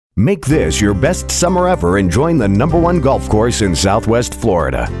Make this your best summer ever and join the #1 golf course in Southwest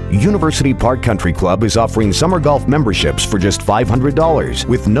Florida. University Park Country Club is offering summer golf memberships for just $500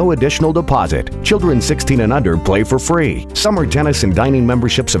 with no additional deposit. Children 16 and under play for free. Summer tennis and dining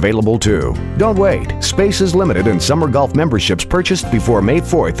memberships available too. Don't wait. Space is limited and summer golf memberships purchased before May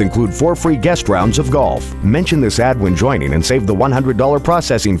 4th include 4 free guest rounds of golf. Mention this ad when joining and save the $100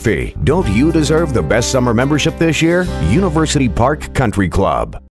 processing fee. Don't you deserve the best summer membership this year? University Park Country Club.